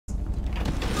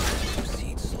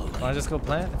Wanna just go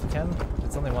plant if you can?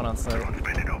 It's only one on site. Yeah, but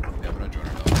I joined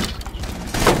her.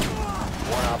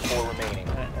 One op 4 remaining.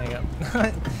 Alright, there you go.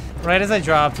 Right as I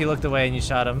dropped, he looked away and you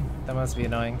shot him. That must be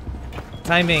annoying.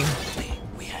 Timing.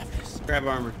 We have this. Grab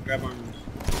armor. Grab armor.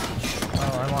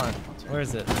 Oh, I want. Where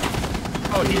is it?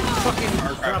 Oh, he fucking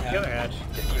dropped the other hatch.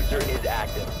 Diffuser is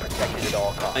active. Protected at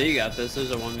all costs. Oh, you got this. There's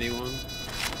a 1v1.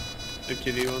 Or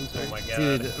 2v1, sorry. Oh my god.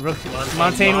 Dude, Rook,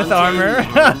 Montagne with armor.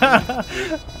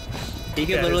 He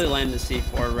could literally land the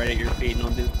C4 right at your feet and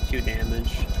I'll do 2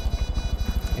 damage.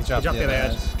 He dropped the other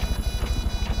hatch.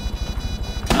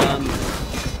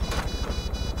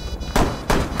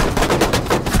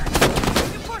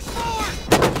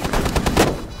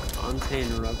 Montagne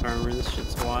Rook armor, this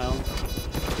shit's wild.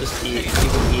 Just eat it. You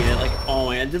can eat it like, oh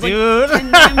my god. Dude! Like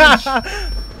 10 damage.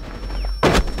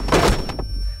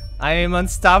 I am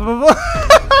unstoppable.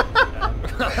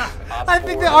 I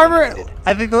think the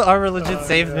armor legit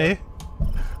saved me.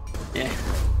 Yeah.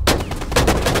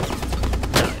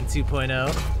 In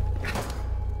 2.0.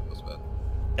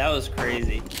 That was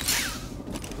crazy.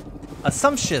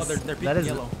 Assumptious. Oh, they're that is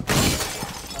yellow.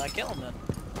 Kill him then.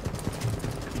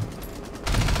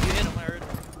 You hit him, I heard.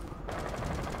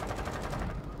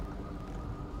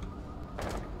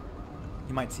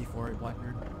 You might see for it,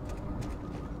 Blackbeard.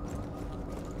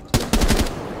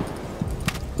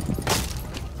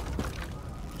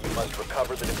 You must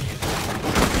recover the diffuser.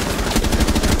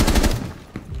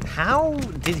 How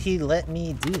did he let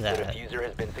me do The that? diffuser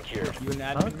has been secured. You an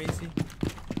admin, Macy?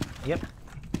 Yep.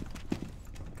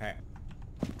 Okay.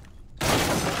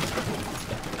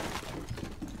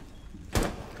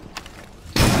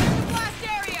 Blast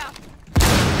area.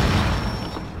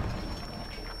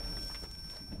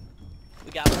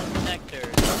 We got one connector.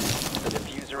 The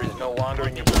diffuser is no longer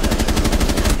in your possession.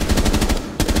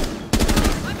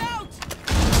 I'm out.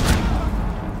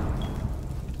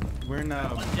 We're in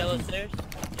Yellow stairs.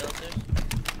 Yellow stairs.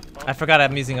 I forgot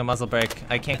I'm using a muzzle brake.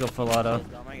 I can't go full auto.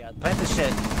 Oh my god. Plant the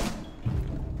shit.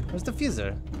 Where's the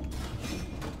diffuser?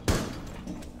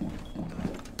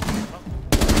 One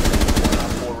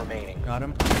op 4 remaining. Got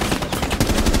him.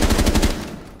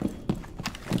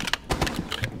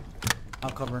 I'll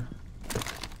cover.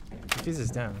 Diffuser's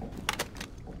down.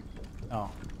 Oh.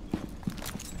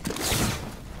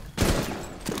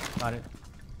 Got it.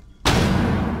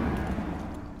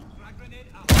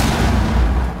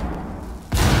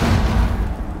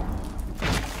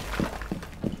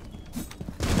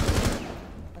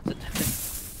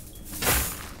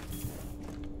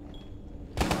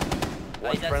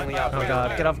 One friendly Oh operator.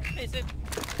 god, get off. Hey, sit.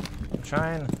 I'm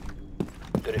trying.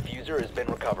 The diffuser has been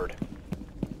recovered.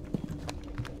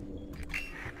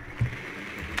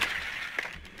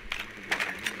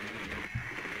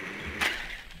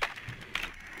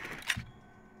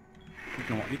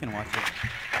 You can watch it.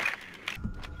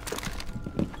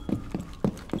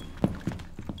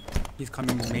 He's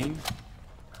coming main,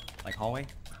 like hallway.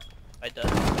 Right done.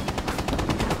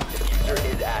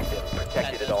 Diffuser is active.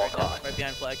 Protected at all costs. Right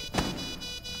behind flag.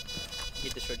 He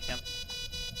destroyed camp.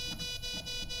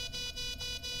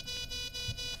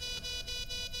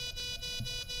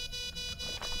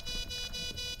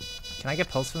 Can I get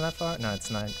pulse from that far? No, it's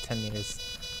 10 meters.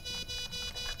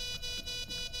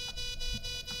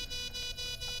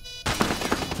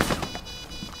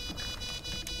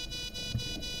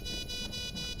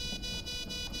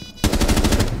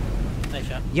 Nice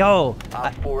shot. Yo!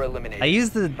 Op 4 eliminated. I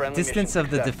used the Friendly distance mission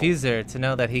of the successful. diffuser to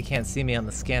know that he can't see me on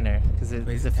the scanner. Because the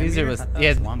Wait, 10 diffuser meters? was... I thought Yeah,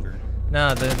 it was longer.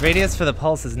 no, the radius for the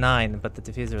pulse is 9, but the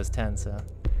diffuser was 10, so...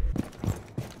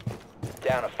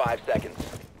 Down to 5 seconds.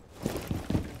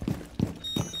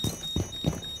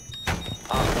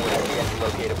 Op 4 has yet to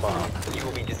locate a bomb. You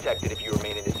will be detected if you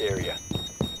remain in this area.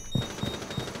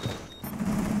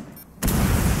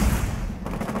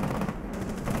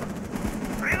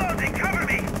 Reloading, cover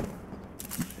me!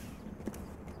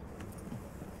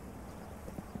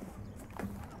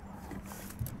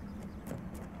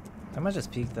 I might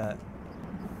just peek that.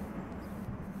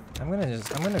 I'm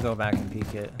gonna go back and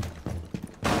peek it.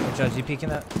 Hey, Judge, you peeking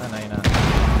that? Oh, no, you're not.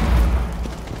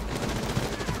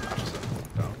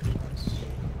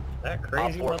 That Op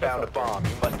crazy 4 found a motherfucker. bomb.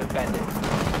 You must defend it. It's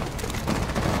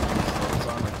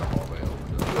on the hallway over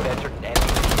You there. have entered an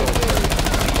enemy controlled area.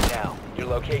 Leave now. Your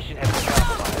location has been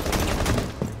compromised.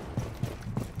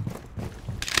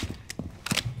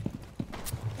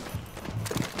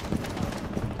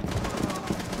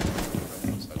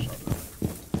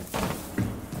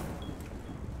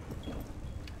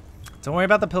 Don't worry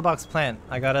about the pillbox plant.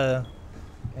 I got a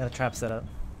trap set up.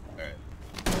 Alright.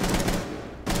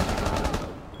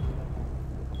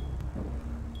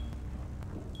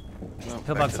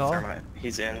 Pillbox hall?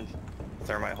 He's in.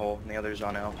 Thermite hole, and the other's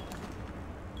on L.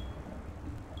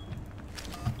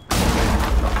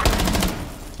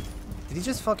 Did he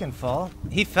just fucking fall?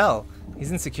 He fell.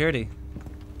 He's in security.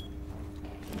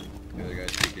 The other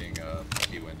guy's peeking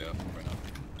key window right now.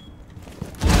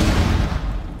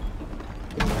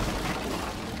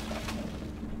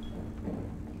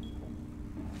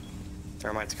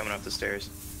 Thermite's coming up the stairs.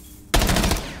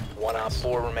 1 op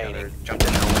 4 remaining. Other jumped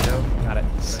in that window. Got it.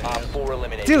 Op 4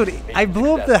 eliminated. Dude, Mission I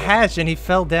blew up the successful. hatch and he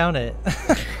fell down it.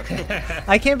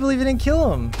 I can't believe he didn't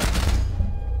kill him.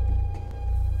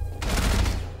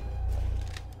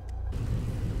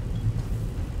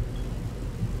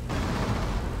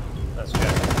 That's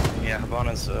good. Yeah,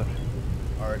 Havana's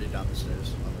Already down the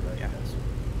stairs on the right. Yeah.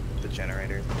 the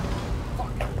generator.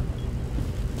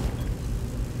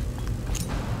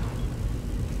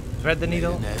 Thread the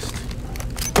needle. Nest.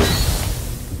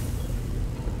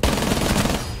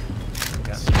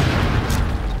 Yeah.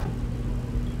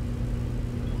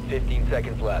 15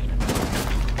 seconds left.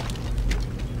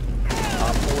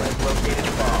 Op 4 has located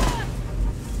a bomb.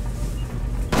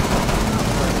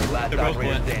 Last They're both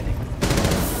operator wet. standing.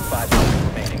 5 seconds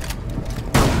remaining.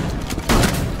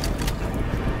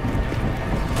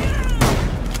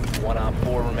 One Op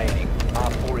 4 remaining.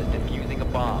 Op 4 is defusing a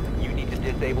bomb. You need to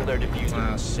disable their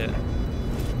diffuser. Oh shit.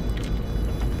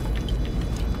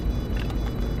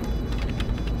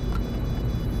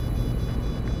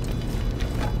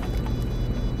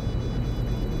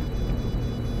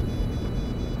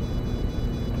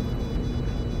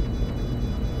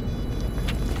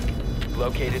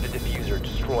 Located a diffuser.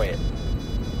 Destroy it.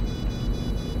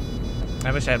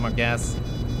 I wish I had more gas.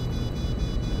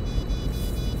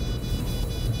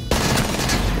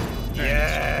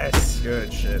 Yes!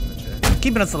 Good shit, Mache.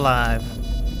 Keeping us alive.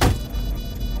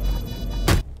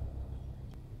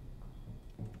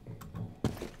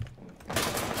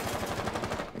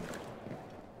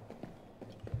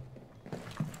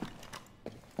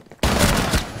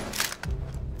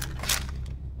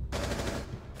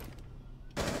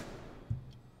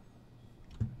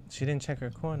 She didn't check her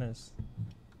corners.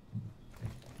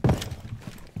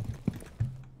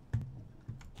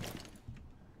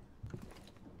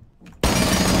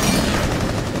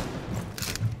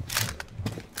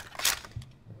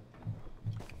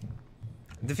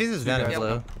 Diffuser's down in guys.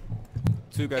 blue.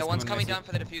 Two guys Yeah, one's coming missing. down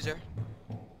for the diffuser.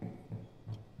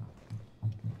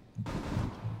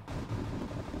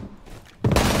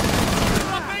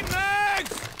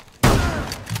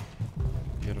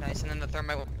 Beautiful. Nice, and then the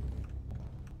thermite one.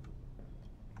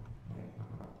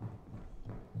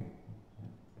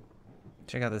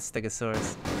 Check out the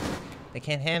Stegosaurus. They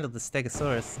can't handle the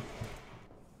Stegosaurus.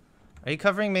 Are you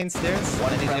covering main stairs?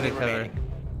 One I need you friendly to cover. remaining.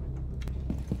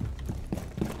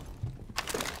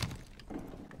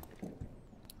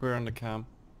 We're on the cam.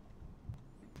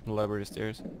 The library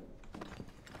stairs.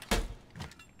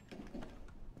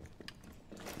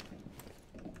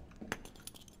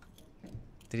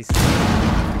 Did he see?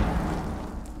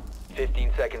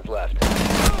 15 seconds left.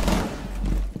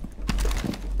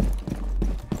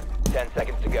 10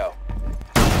 seconds to go.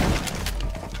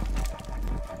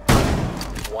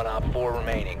 One Op 4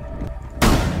 remaining.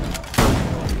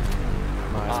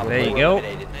 Op There you 4 go.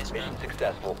 eliminated. Nice, Mission man.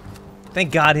 successful.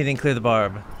 Thank God he didn't clear the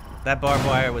barb. That barbed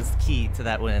wire was key to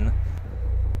that win.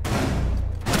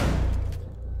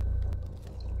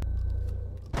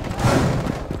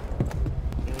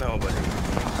 Nobody in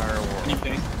the entire world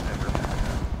Anything? ever met.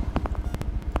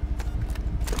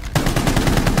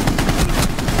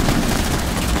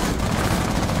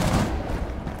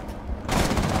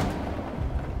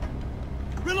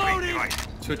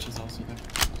 Twitch is also there.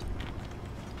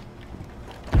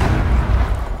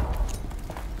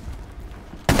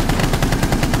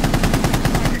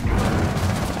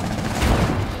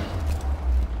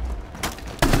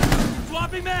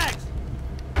 Swapping mags!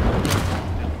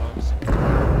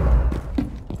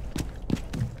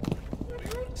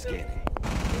 Scanning.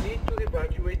 You need to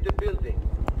evacuate the building.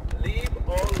 Leave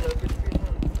all luggage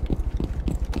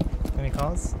behind. Any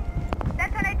calls?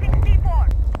 Detonating C4.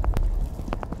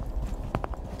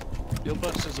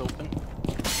 Pillbox is open.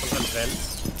 Sometimes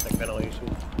vents, like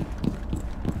ventilation.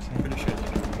 Pretty sure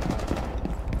they can.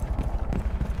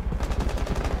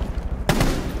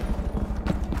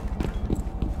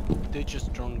 They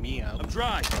just droned me out. I'm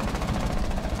dry!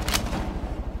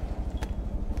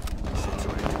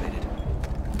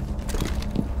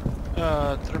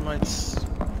 Thermite's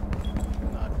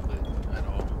not lit at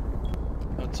all.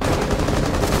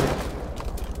 Outside.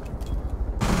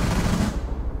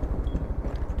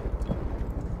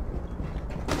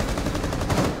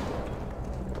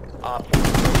 Op 4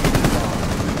 located a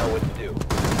bomb. You know what to do.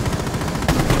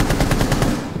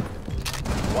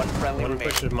 friendly One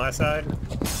remaining. pushes my side.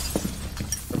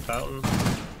 From fountain.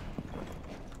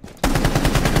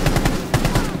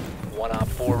 1 op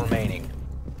 4 remaining.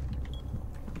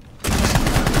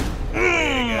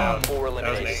 There you Op go. 4 That was an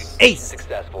eliminated. ace. Ace!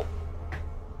 Successful.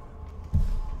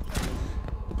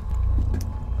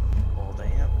 Oh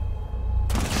damn.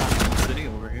 City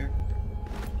over here.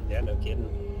 Yeah, no kidding.